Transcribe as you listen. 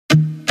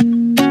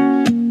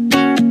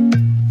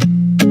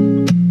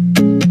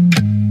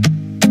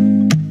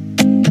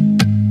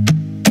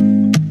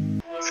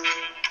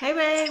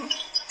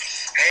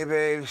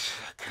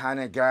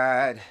kinda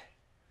got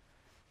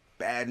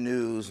bad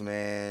news,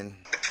 man.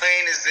 The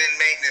plane is in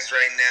maintenance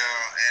right now,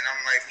 and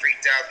I'm like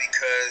freaked out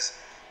because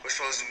we're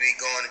supposed to be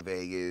going to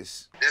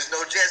Vegas. There's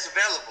no jets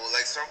available,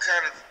 like, so I'm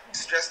kind of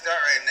stressed out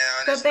right now.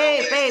 And But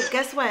babe,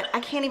 guess what?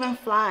 I can't even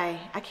fly.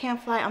 I can't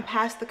fly. I'm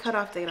past the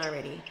cutoff date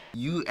already.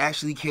 You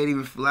actually can't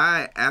even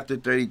fly after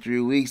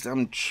 33 weeks.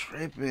 I'm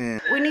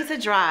tripping. We need to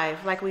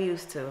drive like we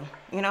used to.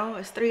 You know,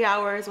 it's 3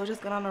 hours. We'll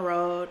just get on the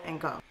road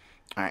and go.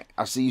 All right,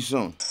 I'll see you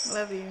soon.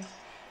 Love you.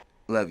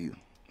 Love you.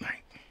 All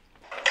right.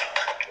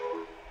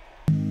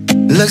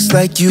 Looks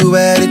like you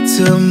added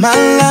to my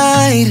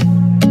light.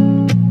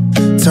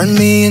 Turned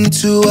me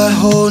into a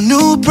whole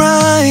new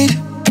bride.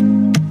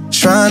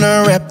 Trying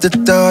to wrap the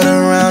thought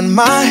around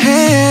my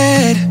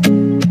head.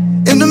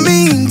 In the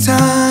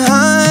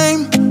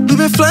meantime, we've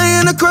been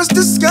flying across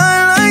the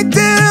sky like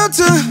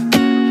Delta,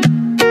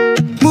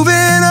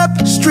 moving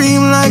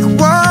upstream like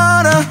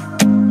water,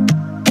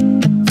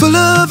 full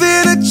of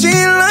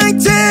energy like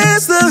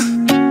Tesla,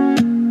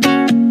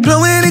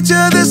 blowing each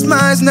other's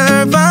minds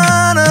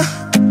nirvana.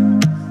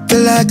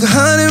 Feel like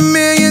 $100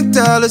 million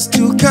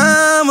to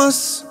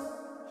commas.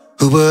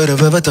 Who would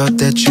have ever thought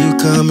that you'd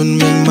come and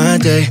make my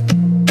day?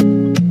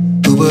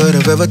 Who would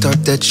have ever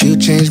thought that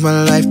you'd change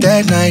my life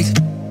that night?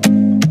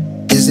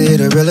 Is it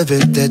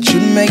irrelevant that you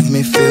make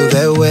me feel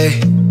that way?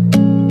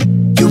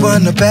 You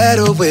won a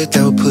battle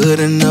without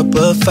putting up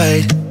a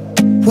fight.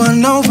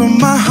 Won over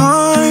my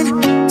heart,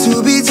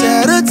 2 beats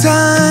at a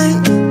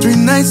time, 3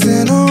 nights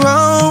in a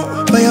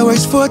row,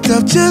 fireworks 4th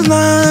of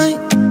July.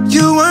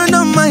 You weren't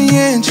on my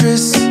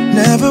interest,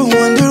 never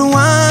wondered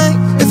why.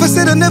 If I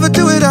said I'd never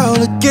do it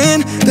all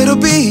again, that'll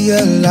be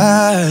a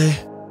lie.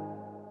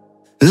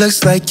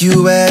 Looks like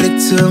you added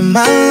to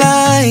my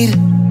light.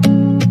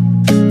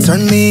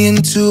 Turned me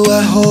into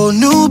a whole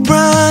new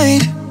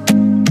bride.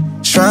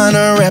 Trying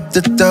to wrap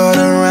the thought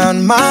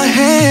around my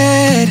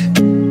head.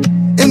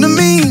 In the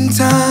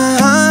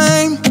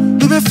meantime,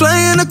 we've been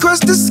flying across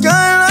the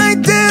sky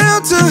like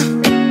Delta,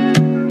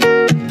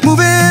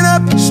 moving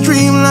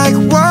upstream like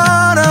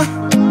water,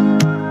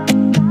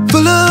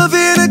 full of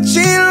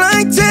energy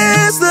like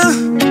Tesla,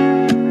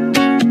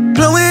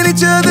 blowing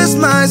each other's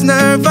minds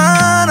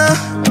nirvana.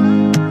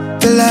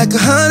 Feel like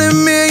 $100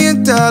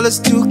 million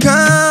to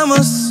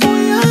commas.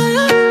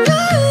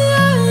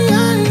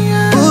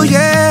 Oh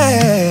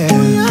yeah,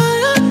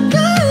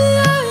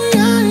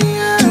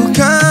 to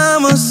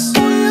commas.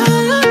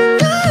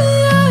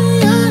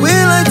 We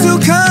like to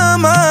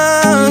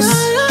commas.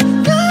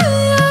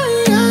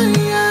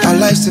 Our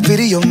life's a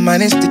video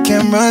minus the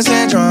cameras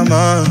and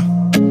drama.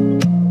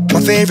 My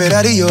favorite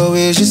audio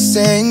is just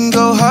saying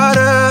go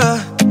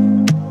harder.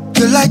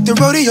 Feel like the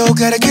rodeo,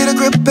 gotta get a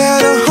grip,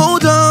 better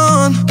hold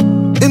on.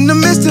 In the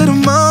midst of the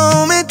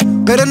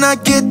moment, better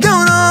not get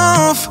down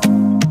off.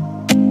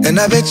 And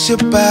I bet you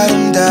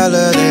 $bottom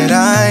dollar that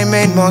I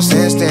made more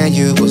sense than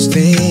you was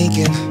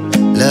thinking.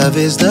 Love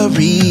is the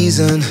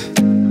reason.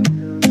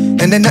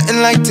 And there's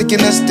nothing like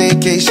taking a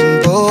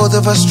staycation, both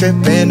of us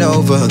tripping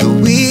over the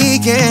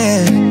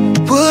weekend.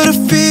 What a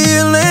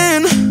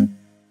feeling.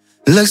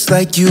 Looks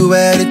like you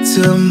added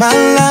to my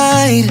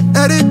light.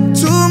 Added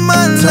to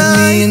my light. Turned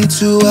me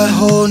into a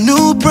whole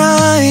new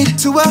bride.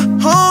 To a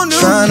whole new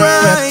bride. Trying to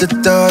wrap the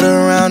thought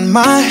around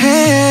my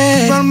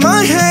head. Around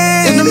my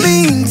head. In the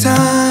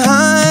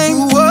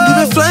meantime, we've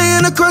been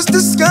flying across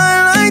the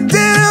sky like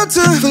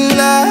Delta,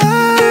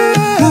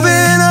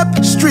 moving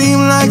upstream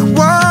like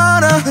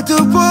water, like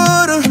the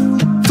water,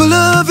 full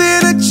of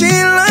energy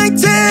like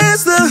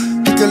Tesla,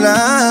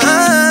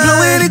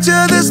 blowing each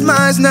other's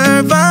minds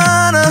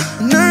nirvana.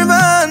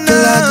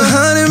 Feel like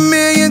 $100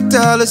 million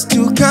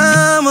to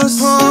commas.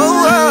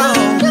 Oh, oh.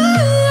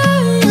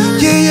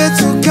 Yeah,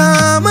 to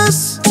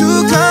commas, to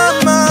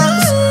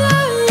commas.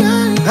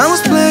 I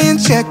was playing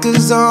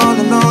checkers all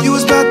alone. You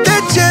was about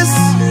that chess.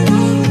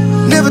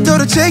 Never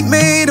thought a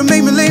checkmate to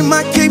make me lay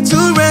my cape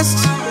to rest.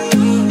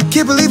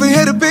 Can't believe I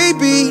had a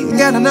baby,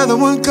 got another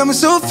one coming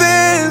so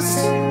fast.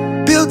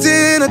 Built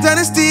in a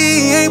dynasty,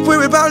 ain't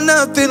worried about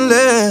nothing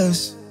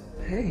less.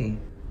 Hey,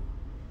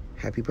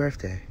 happy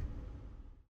birthday.